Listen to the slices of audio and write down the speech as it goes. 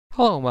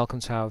Hello and welcome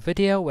to our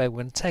video where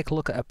we're going to take a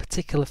look at a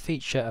particular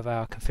feature of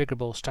our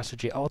configurable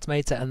strategy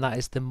automator, and that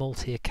is the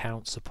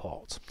multi-account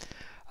support.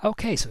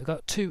 Okay, so we've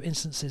got two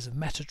instances of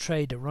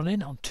MetaTrader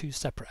running on two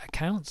separate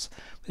accounts.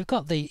 We've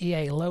got the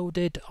EA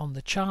loaded on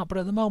the chart, but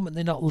at the moment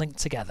they're not linked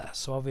together,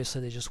 so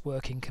obviously they're just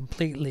working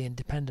completely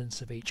independent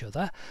of each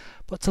other.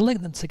 But to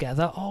link them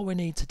together, all we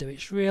need to do,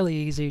 it's really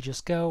easy,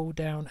 just go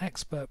down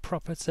Expert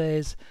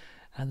Properties,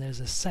 and there's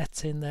a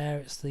setting there,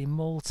 it's the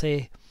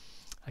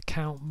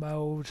multi-account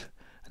mode.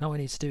 And all we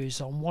need to do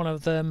is on one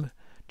of them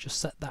just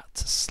set that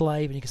to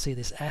slave, and you can see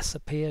this S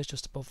appears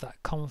just above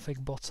that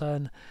config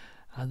button.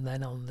 And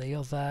then on the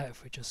other,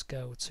 if we just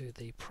go to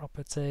the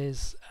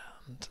properties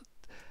and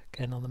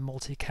again on the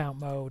multi-account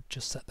mode,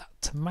 just set that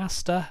to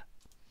master,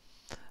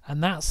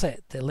 and that's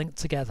it, they're linked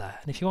together.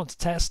 And if you want to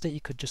test it,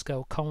 you could just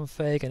go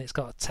config, and it's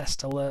got a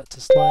test alert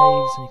to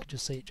slaves, and you can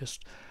just see it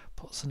just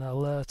puts an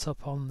alert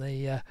up on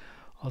the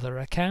other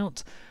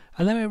account.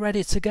 And then we're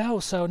ready to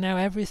go. So now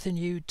everything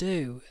you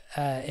do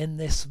in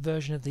this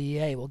version of the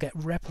EA will get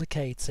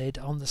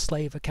replicated on the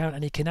slave account,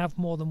 and you can have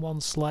more than one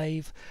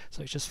slave.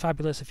 So it's just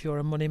fabulous if you're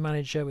a money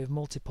manager with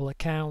multiple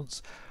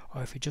accounts,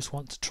 or if you just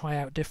want to try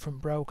out different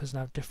brokers and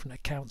have different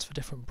accounts for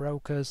different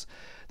brokers,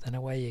 then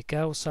away you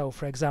go. So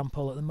for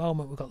example, at the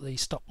moment we've got the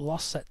stop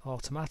loss set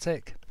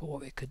automatic, but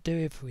what we could do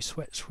if we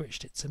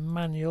switched it to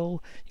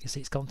manual, you can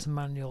see it's gone to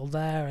manual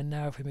there. And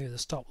now if we move the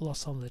stop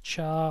loss on the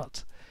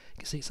chart, you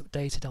can see it's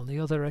updated on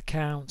the other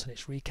account, and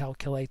it's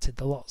recalculated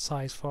the lot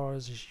size for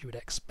us as you would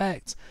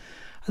expect.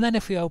 And then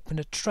if we open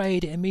a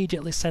trade, it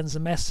immediately sends a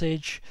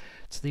message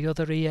to the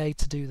other EA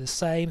to do the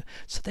same.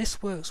 So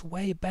this works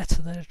way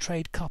better than a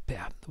trade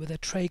copier. With a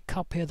trade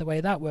copier, the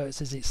way that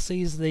works is it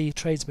sees the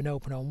trade's been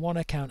open on one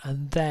account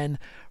and then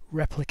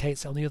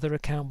replicates it on the other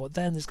account, but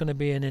then there's going to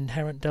be an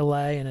inherent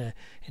delay and an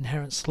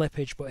inherent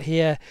slippage. But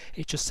here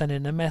it's just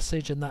sending a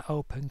message, and that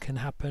open can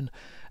happen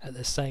at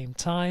the same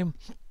time.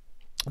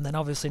 And then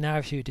obviously now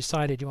if you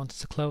decided you wanted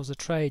to close a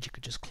trade, you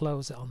could just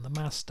close it on the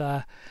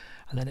master,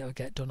 and then it will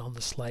get done on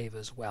the slave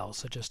as well.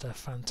 So just a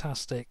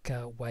fantastic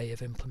way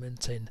of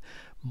implementing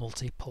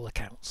multiple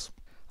accounts.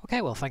 Okay,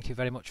 well, thank you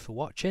very much for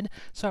watching.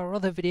 So our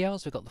other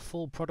videos, we've got the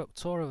full product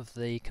tour of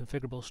the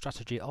configurable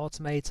strategy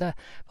automator.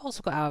 We've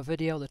also got our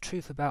video, The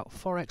Truth About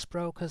Forex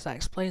Brokers, that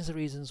explains the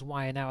reasons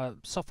why in our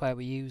software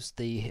we use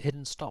the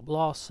hidden stop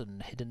loss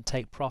and hidden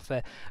take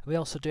profit. And we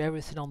also do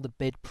everything on the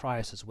bid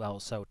price as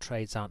well, so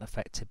trades aren't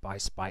affected by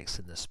spikes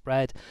in the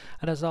spread.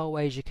 And as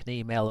always, you can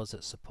email us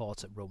at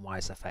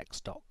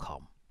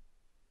support@runwiseFX.com.